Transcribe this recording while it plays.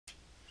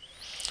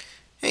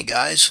Hey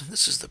guys,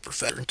 this is the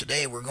Professor, and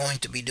today we're going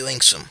to be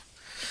doing some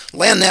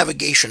land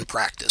navigation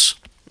practice.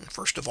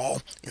 First of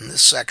all, in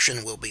this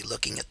section we'll be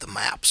looking at the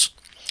maps.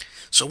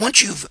 So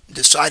once you've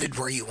decided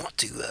where you want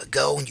to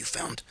go and you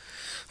found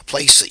a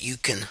place that you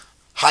can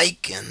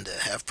hike and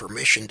have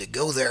permission to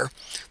go there,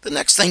 the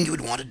next thing you would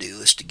want to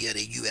do is to get a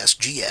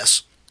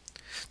USGS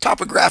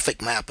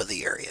topographic map of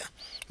the area.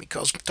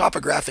 Because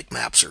topographic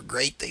maps are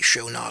great, they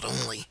show not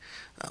only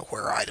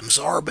where items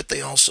are, but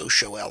they also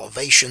show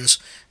elevations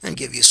and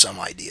give you some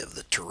idea of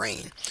the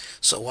terrain.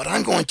 So what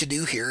I'm going to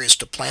do here is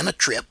to plan a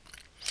trip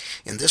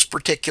in this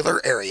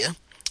particular area.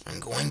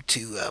 I'm going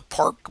to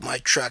park my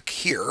truck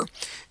here,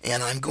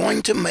 and I'm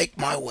going to make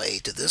my way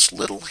to this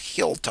little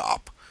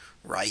hilltop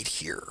right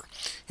here.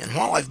 And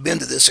while I've been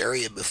to this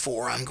area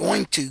before, I'm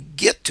going to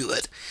get to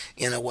it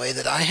in a way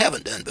that I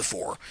haven't done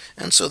before.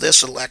 And so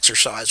this little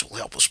exercise will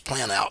help us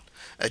plan out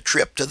a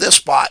trip to this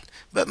spot,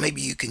 but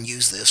maybe you can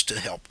use this to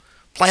help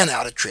plan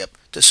out a trip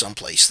to some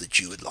place that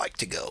you would like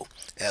to go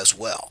as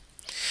well.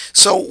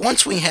 So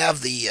once we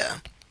have the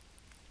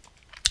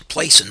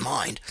place in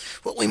mind,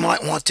 what we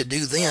might want to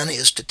do then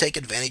is to take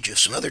advantage of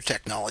some other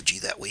technology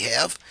that we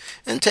have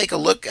and take a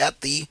look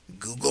at the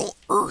Google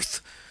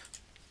Earth.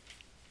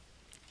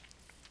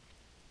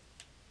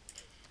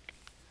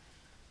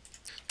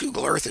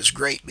 Google Earth is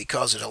great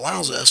because it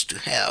allows us to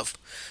have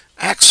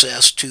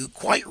access to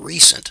quite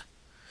recent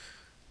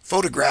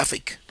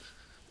photographic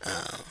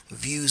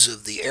views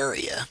of the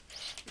area.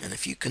 And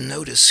if you can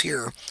notice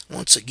here,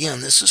 once again,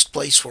 this is the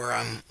place where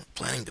I'm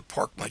planning to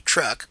park my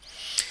truck,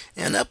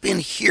 and up in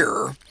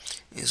here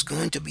is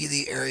going to be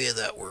the area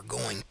that we're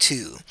going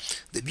to.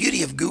 The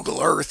beauty of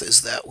Google Earth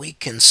is that we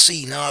can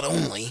see not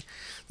only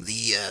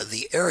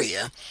the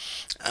area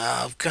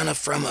kind of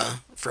from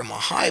a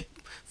high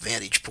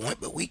vantage point,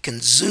 but we can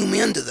zoom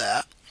into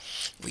that.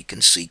 We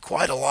can see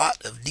quite a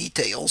lot of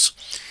details.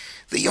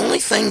 The only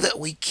thing that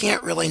we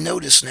can't really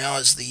notice now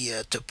is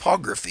the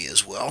topography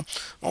as well,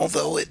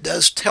 although it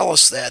does tell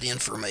us that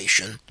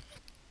information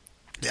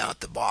down at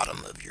the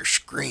bottom of your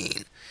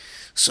screen.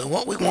 So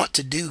what we want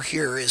to do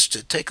here is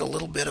to take a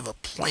little bit of a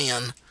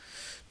planning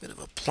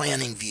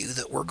view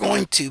that we're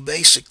going to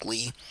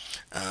basically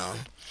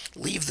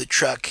leave the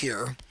truck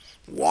here,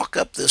 walk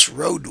up this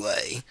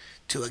roadway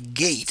to a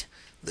gate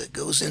that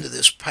goes into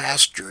this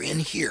pasture in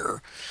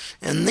here,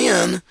 and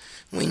then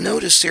we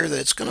notice here that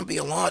it's going to be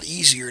a lot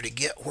easier to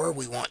get where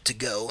we want to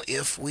go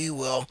if we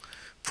will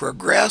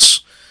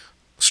progress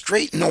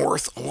straight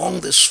north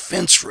along this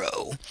fence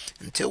row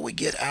until we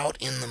get out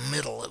in the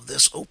middle of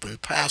this open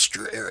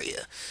pasture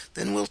area.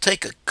 Then we'll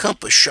take a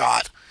compass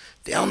shot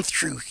down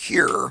through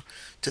here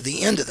to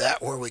the end of that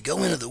where we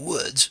go into the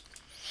woods,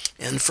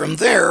 and from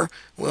there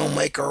we'll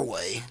make our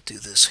way to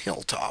this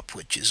hilltop,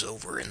 which is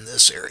over in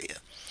this area.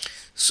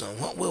 So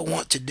what we'll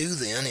want to do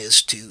then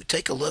is to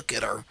take a look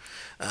at our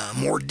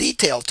more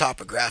detailed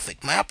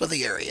topographic map of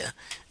the area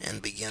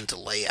and begin to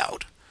lay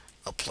out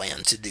a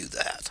plan to do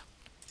that.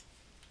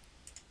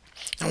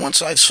 Now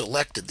once I've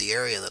selected the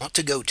area that I want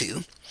to go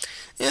to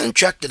and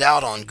checked it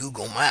out on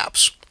Google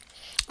Maps,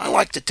 I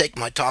like to take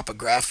my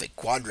topographic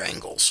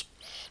quadrangles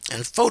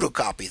and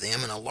photocopy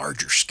them in a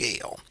larger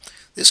scale.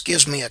 This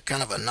gives me a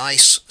kind of a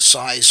nice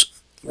size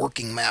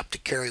working map to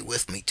carry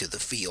with me to the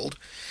field.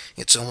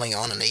 It's only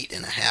on an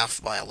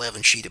 8.5 by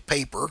 11 sheet of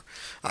paper.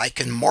 I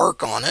can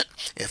mark on it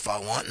if I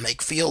want,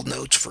 make field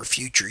notes for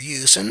future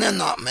use, and then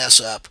not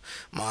mess up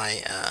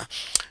my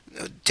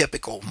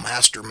typical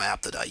master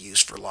map that I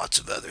use for lots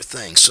of other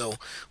things. So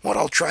what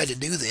I'll try to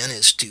do then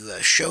is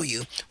to show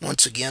you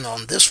once again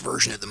on this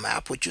version of the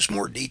map, which is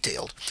more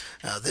detailed,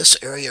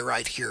 this area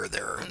right here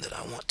there that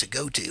I want to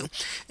go to.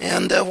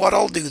 And what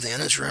I'll do then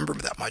is remember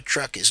that my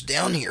truck is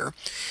down here,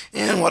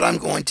 and what I'm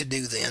going to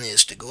do then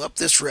is to go up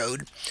this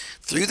road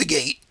through the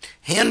gate,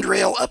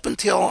 handrail up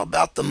until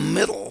about the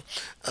middle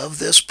of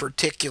this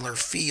particular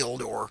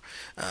field, or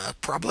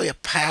probably a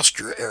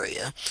pasture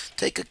area,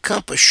 take a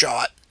compass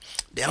shot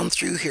down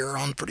through here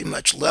on pretty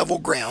much level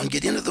ground,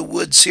 get into the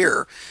woods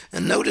here,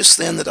 and notice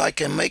then that I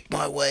can make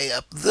my way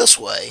up this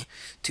way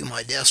to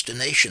my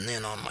destination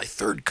then on my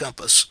third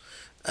compass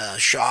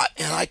shot,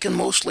 and I can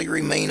mostly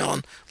remain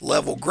on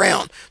level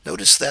ground.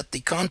 Notice that the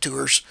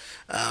contours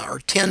are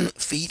 10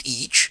 feet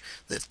each,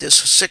 that this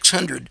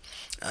 600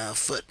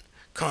 foot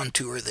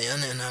contour then,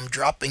 and I'm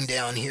dropping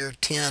down here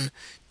 10,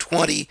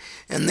 20,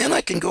 and then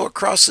I can go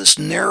across this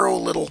narrow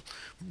little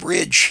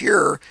bridge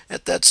here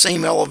at that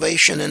same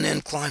elevation and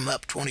then climb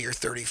up 20 or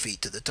 30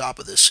 feet to the top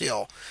of this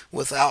hill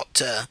without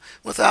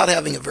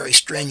having a very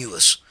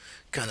strenuous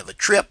kind of a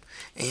trip,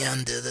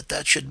 and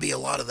that should be a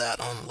lot of that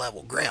on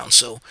level ground.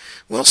 So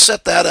we'll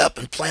set that up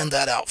and plan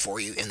that out for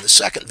you in the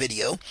second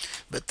video,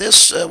 but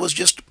this was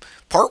just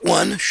part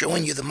one,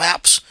 showing you the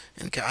maps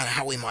and kind of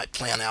how we might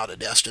plan out a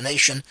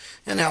destination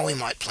and how we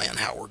might plan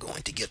how we're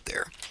going to get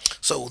there.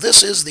 So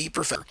this is the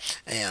Professor,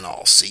 and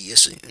I'll see you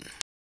soon.